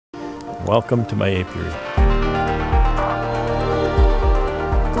Welcome to my apiary.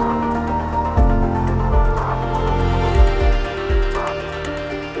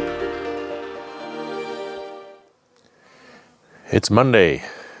 It's Monday,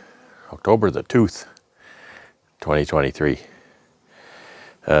 October the 2nd, 2023.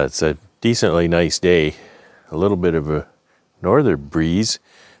 It's a decently nice day, a little bit of a northern breeze,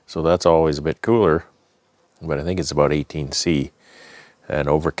 so that's always a bit cooler, but I think it's about 18°C and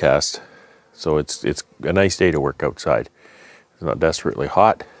overcast, so it's a nice day to work outside. It's not desperately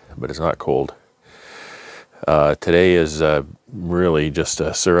hot, but it's not cold. Today is really just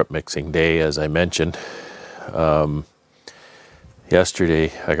a syrup mixing day, as I mentioned.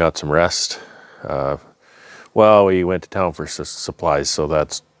 Yesterday I got some rest. Well, we went to town for supplies, so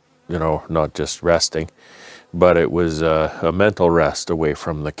that's, you know, not just resting, but it was a mental rest away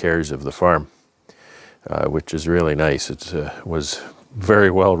from the cares of the farm, which is really nice. It was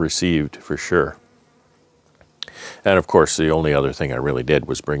very well received for sure. And of course, the only other thing I really did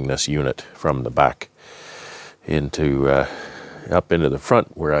was bring this unit from the back into up into the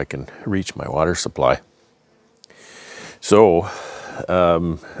front where I can reach my water supply. So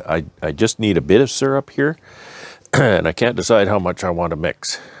I just need a bit of syrup here, and I can't decide how much I want to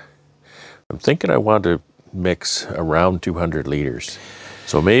mix. I'm thinking I want to mix around 200 liters.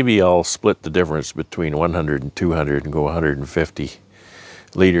 So maybe I'll split the difference between 100 and 200 and go 150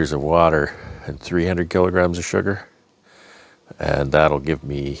 liters of water and 300 kilograms of sugar. And that'll give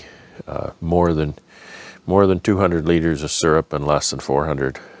me more than 200 liters of syrup and less than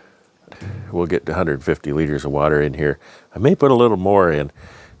 400. We'll get to 150 liters of water in here. I may put a little more in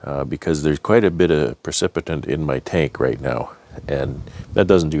because there's quite a bit of precipitant in my tank right now, and that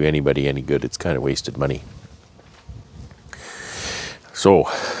doesn't do anybody any good. It's kind of wasted money. So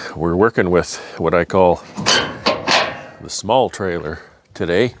we're working with what I call the small trailer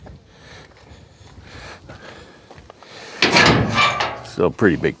today. Still a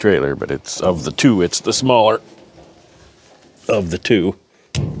pretty big trailer, but it's of the two, it's the smaller of the two.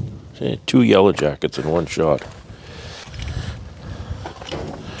 2 yellow jackets in one shot.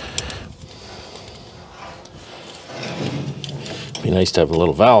 Be nice to have a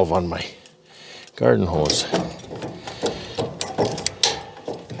little valve on my garden hose.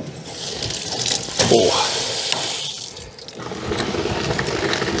 Oh.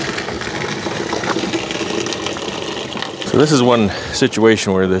 So this is one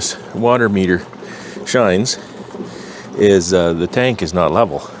situation where this water meter shines, is the tank is not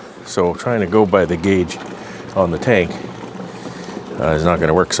level. So trying to go by the gauge on the tank is not going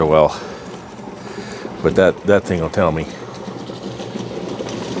to work so well. But that thing will tell me.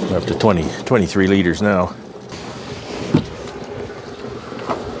 I'm up to 23 liters now.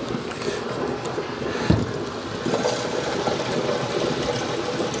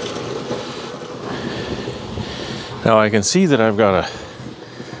 Now I can see that I've got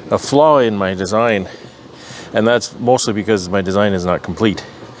a flaw in my design, and that's mostly because my design is not complete.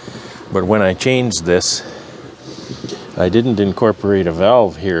 But when I changed this, I didn't incorporate a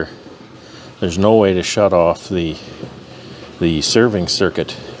valve here. There's no way to shut off the serving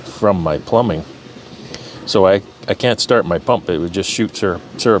circuit from my plumbing. So I can't start my pump. It would just shoot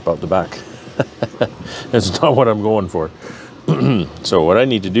syrup out the back. That's not what I'm going for. So what I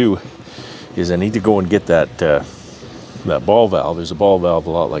need to do is I need to go and get that ball valve. There's a ball valve a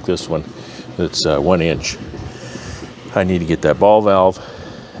lot like this one that's 1 inch. I need to get that ball valve,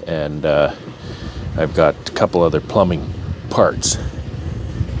 and I've got a couple other plumbing parts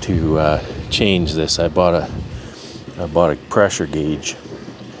to change this. I bought a pressure gauge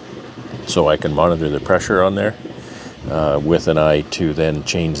so I can monitor the pressure on there with an eye to then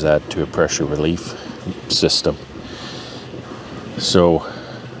change that to a pressure relief system. So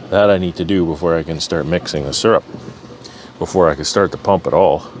that I need to do before I can start mixing the syrup, before I can start the pump at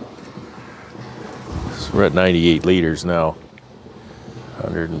all. So we're at 98 liters now.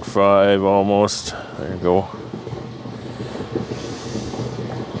 105 almost. There you go.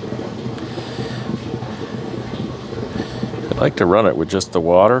 I'd like to run it with just the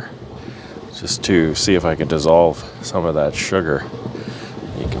water, just to see if I can dissolve some of that sugar.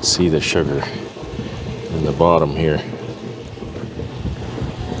 You can see the sugar in the bottom here.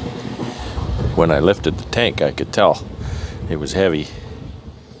 When I lifted the tank, I could tell it was heavy.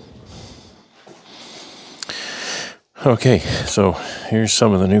 Okay, so here's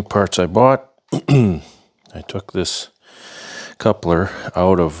some of the new parts I bought. I took this coupler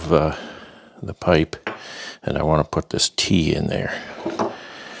out of the pipe, and I want to put this T in there.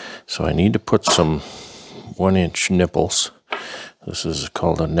 So I need to put some 1 inch nipples. This is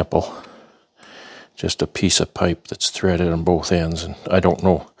called a nipple. Just a piece of pipe that's threaded on both ends, and I don't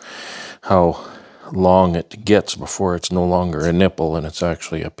know how long it gets before it's no longer a nipple and it's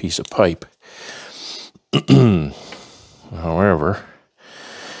actually a piece of pipe. However,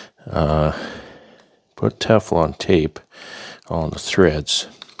 put Teflon tape on the threads.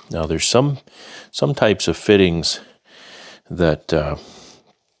 Now there's some types of fittings that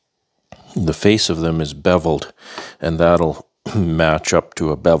the face of them is beveled, and that'll match up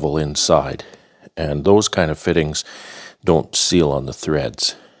to a bevel inside. And those kind of fittings don't seal on the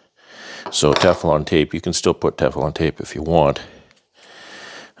threads. So Teflon tape, you can still put Teflon tape if you want.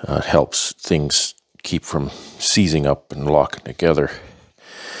 It helps things keep from seizing up and locking together.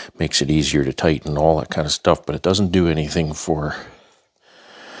 Makes it easier to tighten, all that kind of stuff, but it doesn't do anything for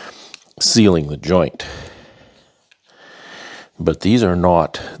sealing the joint. But these are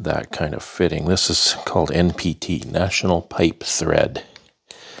not that kind of fitting. This is called NPT, National Pipe Thread.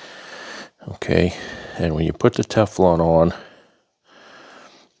 Okay, and when you put the Teflon on,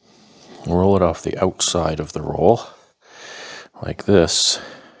 roll it off the outside of the roll, like this,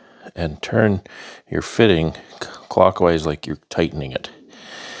 and turn your fitting clockwise like you're tightening it.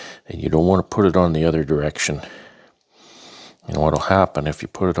 And you don't want to put it on the other direction. And what will happen if you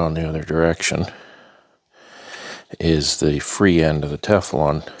put it on the other direction is the free end of the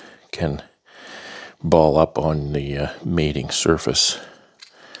Teflon can ball up on the mating surface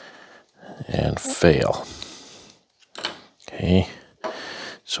and fail. Okay,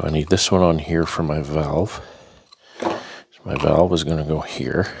 so I need this one on here for my valve. So my valve is going to go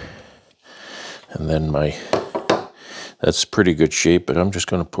here, and then that's pretty good shape, but I'm just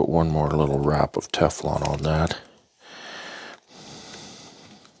going to put one more little wrap of Teflon on that.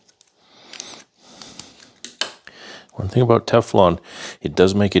 One thing about Teflon, it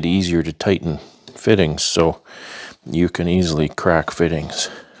does make it easier to tighten fittings, so you can easily crack fittings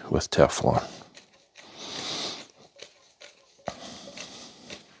with Teflon.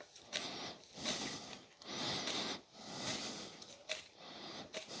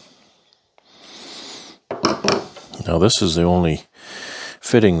 Now this is the only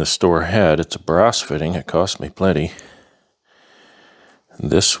fitting the store had. It's a brass fitting. It cost me plenty.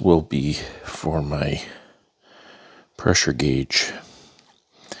 This will be for my pressure gauge.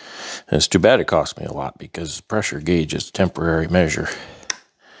 And it's too bad it cost me a lot, because pressure gauge is a temporary measure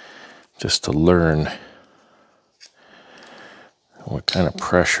just to learn what kind of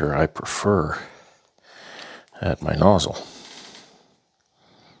pressure I prefer at my nozzle.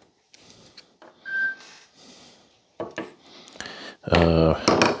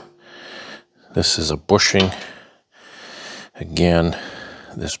 This is a bushing. Again,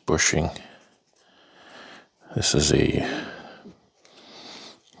 this bushing. This is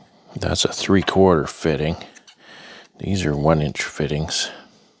that's a 3/4 fitting. These are 1-inch fittings.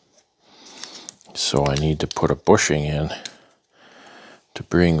 So I need to put a bushing in to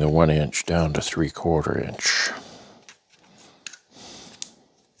bring the 1-inch down to 3/4 inch.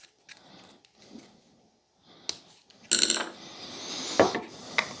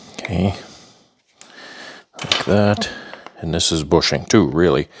 Okay, like that. And this is bushing too,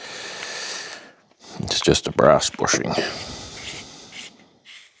 really. It's just a brass bushing.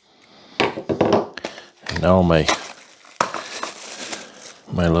 And now my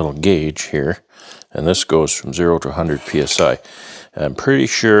little gauge here, and this goes from 0 to 100 psi. And I'm pretty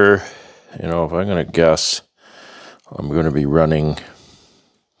sure, you know, if I'm going to guess, I'm going to be running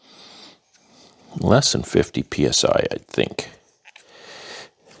less than 50 psi, I think.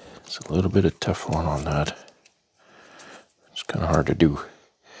 It's a little bit of Teflon on that. It's kind of hard to do.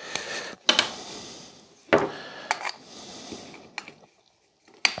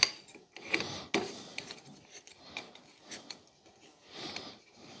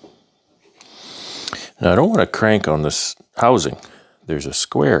 Now I don't want to crank on this housing. There's a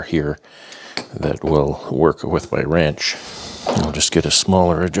square here that will work with my wrench. I'll just get a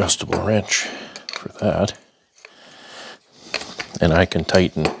smaller adjustable wrench for that. And I can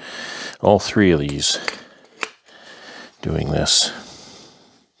tighten all 3 of these doing this.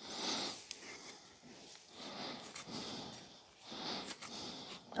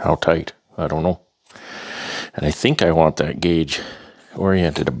 How tight? I don't know. And I think I want that gauge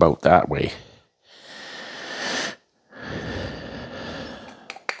oriented about that way.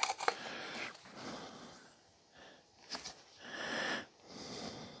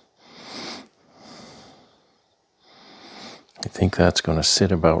 I think that's going to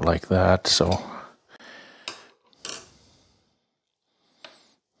sit about like that, so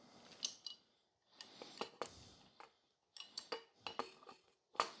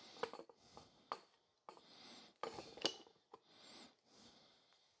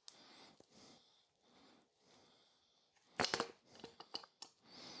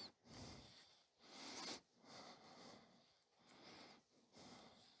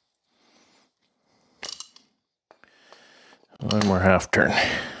One more half turn.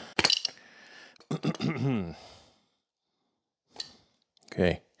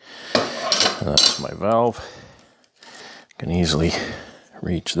 Okay, that's my valve. I can easily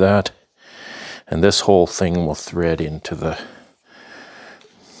reach that. And this whole thing will thread into the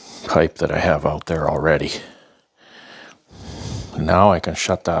pipe that I have out there already. Now I can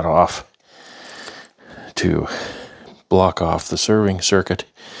shut that off to block off the serving circuit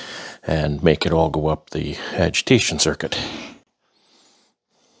and make it all go up the agitation circuit.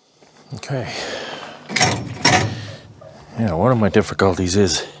 Okay. Yeah, one of my difficulties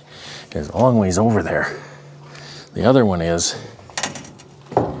is a long ways over there. The other one is,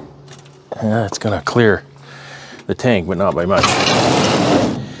 it's gonna clear the tank, but not by much.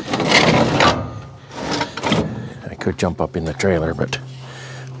 I could jump up in the trailer, but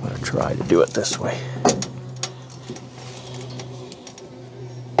I'm gonna try to do it this way.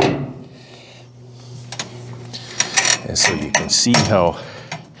 And so you can see how,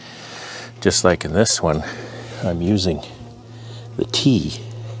 just like in this one, I'm using the T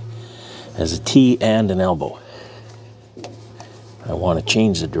as a T and an elbow. I want to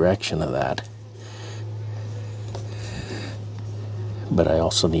change the direction of that, but I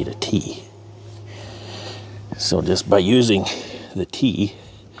also need a T. So just by using the T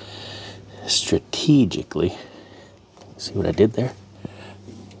strategically, see what I did there?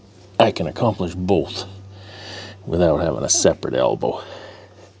 I can accomplish both without having a separate elbow.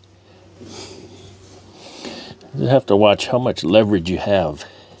 You have to watch how much leverage you have,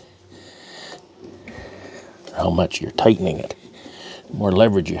 how much you're tightening it. The more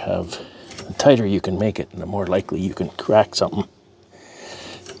leverage you have, the tighter you can make it, and the more likely you can crack something.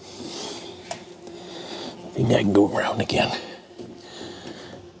 I think I can go around again.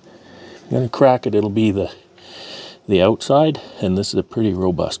 If I'm going to crack it, it'll be the outside, and this is a pretty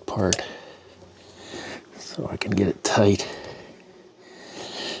robust part. So I can get it tight.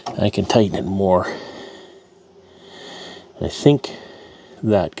 I can tighten it more. I think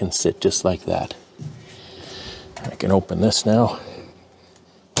that can sit just like that. I can open this now.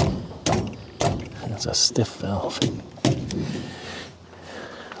 It's a stiff valve.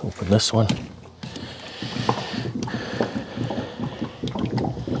 Open this one.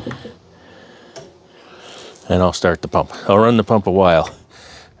 And I'll start the pump. I'll run the pump a while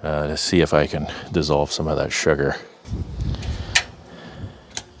to see if I can dissolve some of that sugar.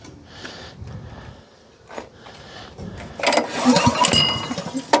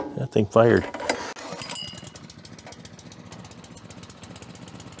 That thing fired.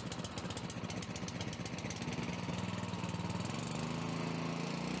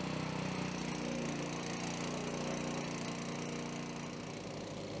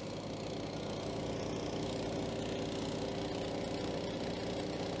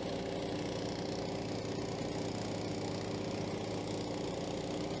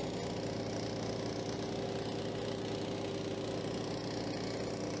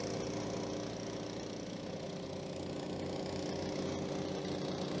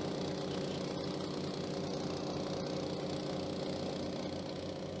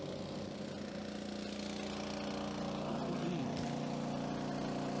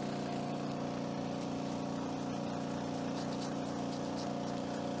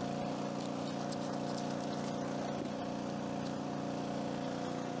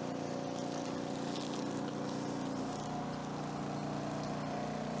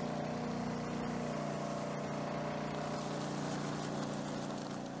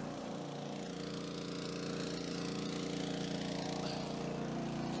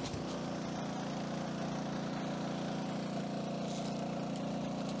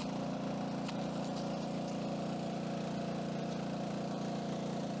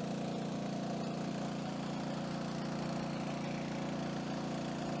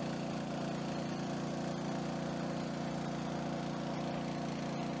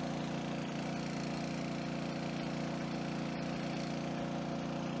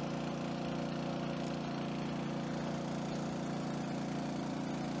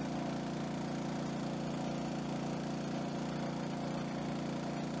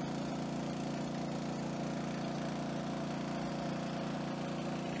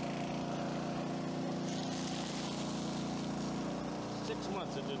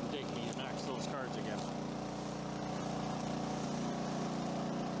 Months it didn't take me to max those cards again.